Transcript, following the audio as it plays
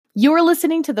You're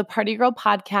listening to the Party Girl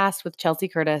Podcast with Chelsea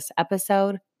Curtis,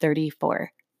 episode 34.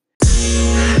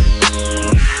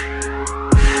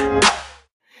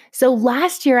 So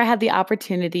last year I had the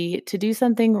opportunity to do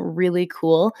something really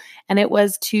cool, and it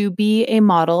was to be a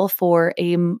model for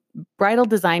a bridal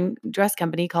design dress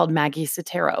company called Maggie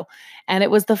Sottero. And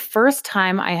it was the first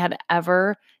time I had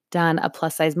ever done a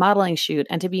plus size modeling shoot.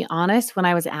 And to be honest, when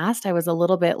I was asked, I was a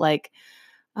little bit like,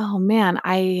 oh man,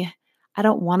 I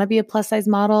don't want to be a plus size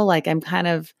model. Like I'm kind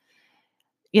of,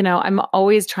 I'm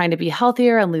always trying to be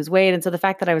healthier and lose weight. And so the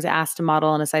fact that I was asked to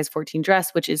model in a size 14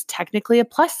 dress, which is technically a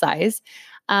plus size,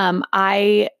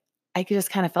 I just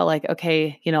kind of felt like,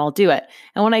 okay, I'll do it.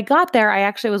 And when I got there, I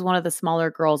actually was one of the smaller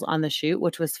girls on the shoot,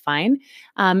 which was fine.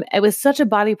 It was such a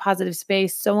body positive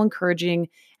space, so encouraging.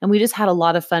 And we just had a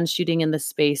lot of fun shooting in the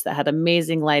space that had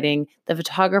amazing lighting. The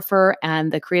photographer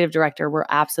and the creative director were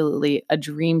absolutely a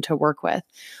dream to work with.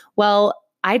 Well,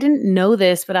 I didn't know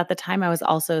this, but at the time I was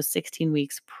also 16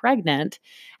 weeks pregnant.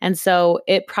 And so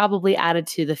it probably added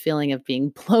to the feeling of being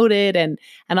bloated and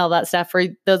all that stuff. For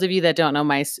those of you that don't know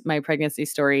my pregnancy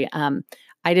story,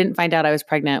 I didn't find out I was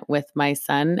pregnant with my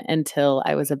son until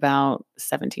I was about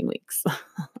 17 weeks.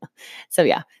 So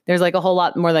yeah, there's like a whole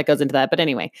lot more that goes into that. But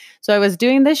anyway, so I was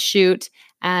doing this shoot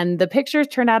and the pictures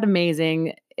turned out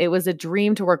amazing. It was a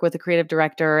dream to work with the creative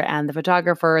director and the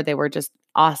photographer. They were just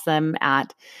awesome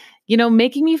at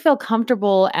making me feel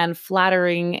comfortable and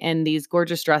flattering in these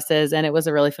gorgeous dresses. And it was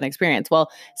a really fun experience. Well,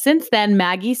 since then,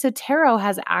 Maggie Sottero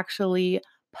has actually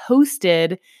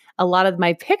posted a lot of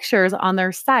my pictures on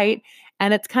their site.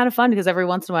 And it's kind of fun because every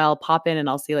once in a while I'll pop in and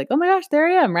I'll see like, oh my gosh, there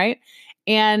I am, right?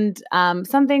 And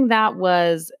something that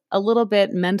was a little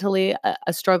bit mentally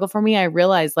a struggle for me, I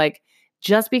realized like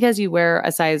just because you wear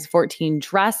a size 14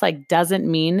 dress, like doesn't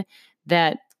mean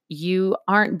that you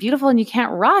aren't beautiful and you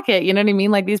can't rock it. You know what I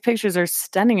mean? Like these pictures are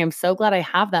stunning. I'm so glad I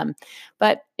have them.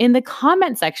 But in the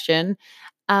comment section,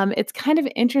 it's kind of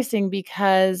interesting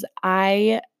because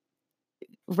I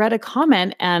read a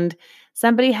comment and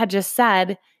somebody had just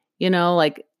said,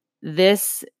 like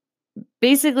this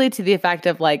basically to the effect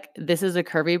of like, this is a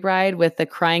curvy bride with the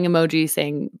crying emoji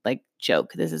saying like,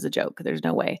 joke, this is a joke. There's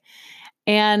no way.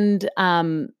 And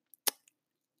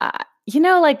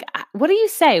what do you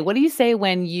say? What do you say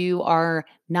when you are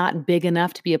not big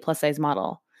enough to be a plus size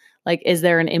model? Like, is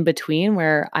there an in between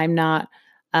where I'm not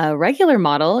a regular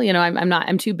model?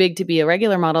 I'm too big to be a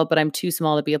regular model, but I'm too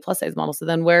small to be a plus size model. So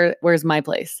then where's my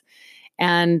place?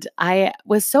 And I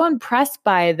was so impressed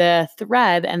by the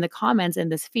thread and the comments in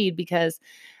this feed because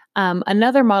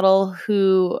another model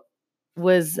who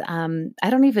was I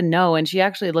don't even know, and she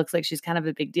actually looks like she's kind of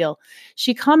a big deal.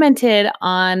 She commented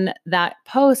on that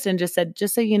post and just said,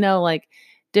 just so you know, like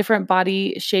different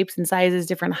body shapes and sizes,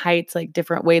 different heights, like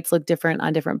different weights look different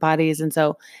on different bodies. And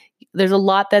so there's a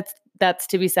lot that's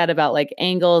to be said about like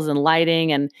angles and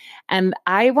lighting and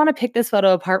I want to pick this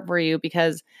photo apart for you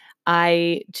because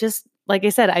I just like I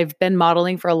said, I've been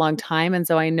modeling for a long time and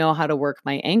so I know how to work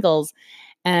my angles.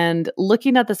 And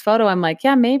looking at this photo, I'm like,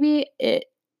 yeah, maybe it,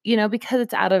 because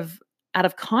it's out of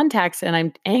context and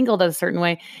I'm angled a certain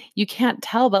way, you can't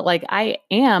tell, but like I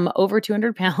am over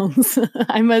 200 pounds.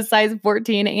 I'm a size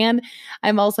 14 and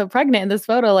I'm also pregnant in this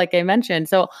photo, like I mentioned.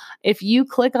 So if you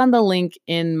click on the link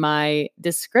in my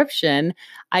description,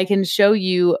 I can show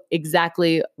you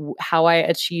exactly how I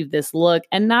achieve this look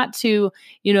and not to,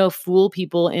 fool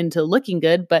people into looking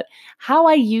good, but how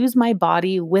I use my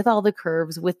body with all the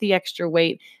curves, with the extra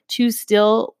weight to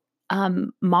still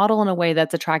model in a way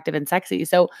that's attractive and sexy.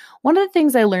 So one of the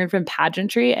things I learned from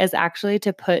pageantry is actually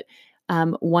to put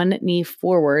one knee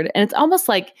forward. And it's almost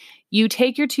like you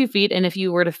take your 2 feet and if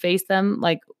you were to face them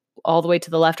like all the way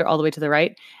to the left or all the way to the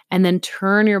right, and then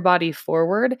turn your body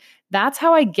forward, that's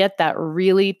how I get that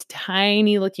really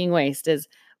tiny looking waist is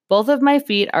both of my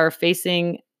feet are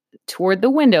facing toward the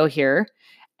window here.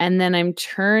 And then I'm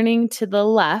turning to the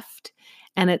left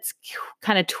and it's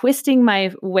kind of twisting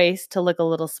my waist to look a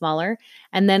little smaller.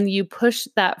 And then you push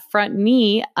that front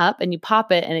knee up and you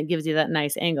pop it and it gives you that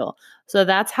nice angle. So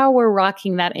that's how we're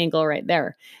rocking that angle right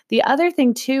there. The other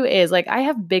thing too is like I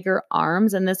have bigger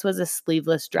arms and this was a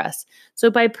sleeveless dress.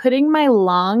 So by putting my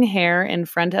long hair in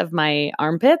front of my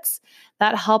armpits,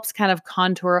 that helps kind of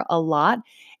contour a lot.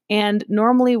 And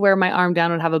normally where my arm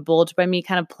down would have a bulge, by me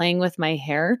kind of playing with my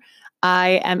hair,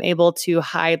 I am able to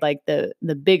hide like the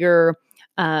bigger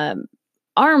um,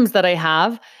 arms that I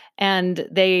have, and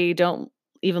they don't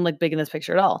even look big in this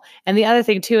picture at all. And the other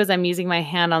thing too is I'm using my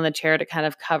hand on the chair to kind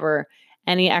of cover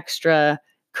any extra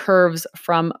curves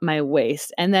from my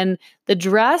waist. And then the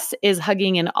dress is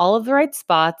hugging in all of the right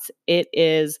spots. It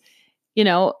is, you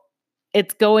know,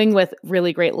 it's going with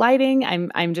really great lighting.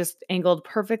 I'm just angled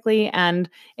perfectly and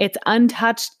it's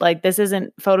untouched. Like this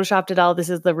isn't photoshopped at all. This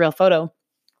is the real photo.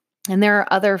 And there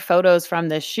are other photos from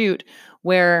this shoot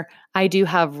where I do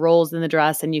have rolls in the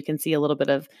dress and you can see a little bit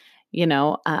of,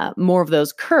 more of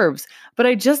those curves. But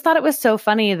I just thought it was so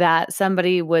funny that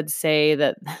somebody would say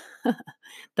that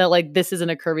that like this isn't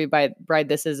a curvy bride,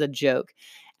 this is a joke.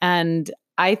 And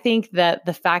I think that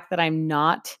the fact that I'm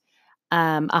not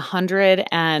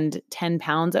 110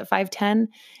 pounds at 5'10"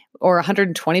 or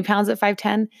 120 pounds at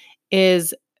 5'10"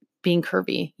 is being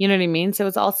curvy. You know what I mean? So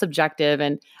it's all subjective.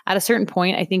 And at a certain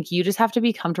point, I think you just have to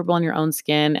be comfortable in your own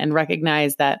skin and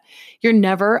recognize that you're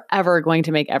never, ever going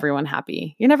to make everyone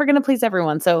happy. You're never going to please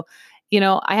everyone. So,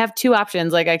 I have two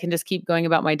options. Like I can just keep going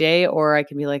about my day, or I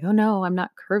can be like, oh no, I'm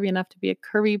not curvy enough to be a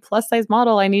curvy plus size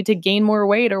model. I need to gain more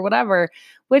weight or whatever,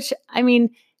 which I mean,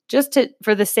 just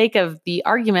for the sake of the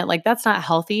argument, like that's not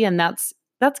healthy. And that's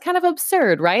kind of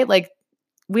absurd, right? Like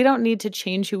we don't need to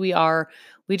change who we are.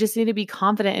 We just need to be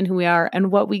confident in who we are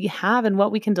and what we have and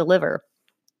what we can deliver.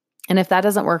 And if that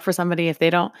doesn't work for somebody, if they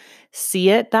don't see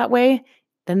it that way,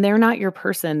 then they're not your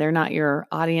person. They're not your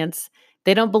audience.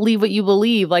 They don't believe what you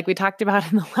believe, like we talked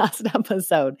about in the last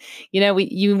episode.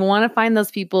 You want to find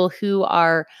those people who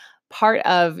are part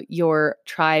of your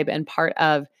tribe and part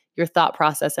of your thought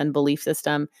process and belief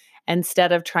system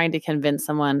instead of trying to convince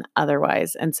someone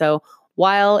otherwise. And so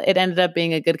while it ended up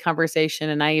being a good conversation,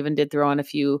 and I even did throw in a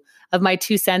few of my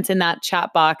 2 cents in that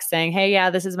chat box saying, hey,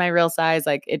 yeah, this is my real size.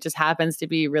 Like it just happens to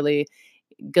be really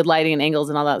good lighting and angles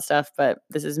and all that stuff, but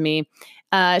this is me.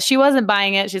 She wasn't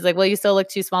buying it. She's like, well, you still look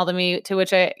too small to me, to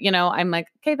which I'm like,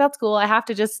 okay, that's cool. I have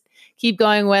to just keep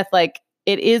going with like,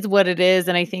 it is what it is.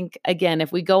 And I think, again,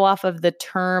 if we go off of the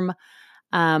term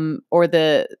or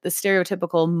the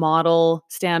stereotypical model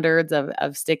standards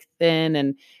of stick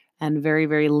thin and very,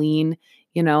 very lean,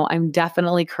 I'm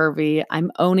definitely curvy.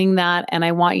 I'm owning that. And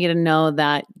I want you to know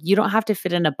that you don't have to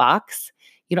fit in a box.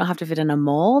 You don't have to fit in a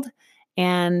mold.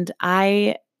 And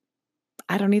I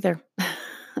don't either.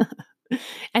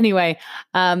 Anyway,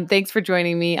 thanks for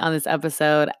joining me on this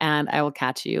episode, and I will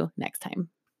catch you next time.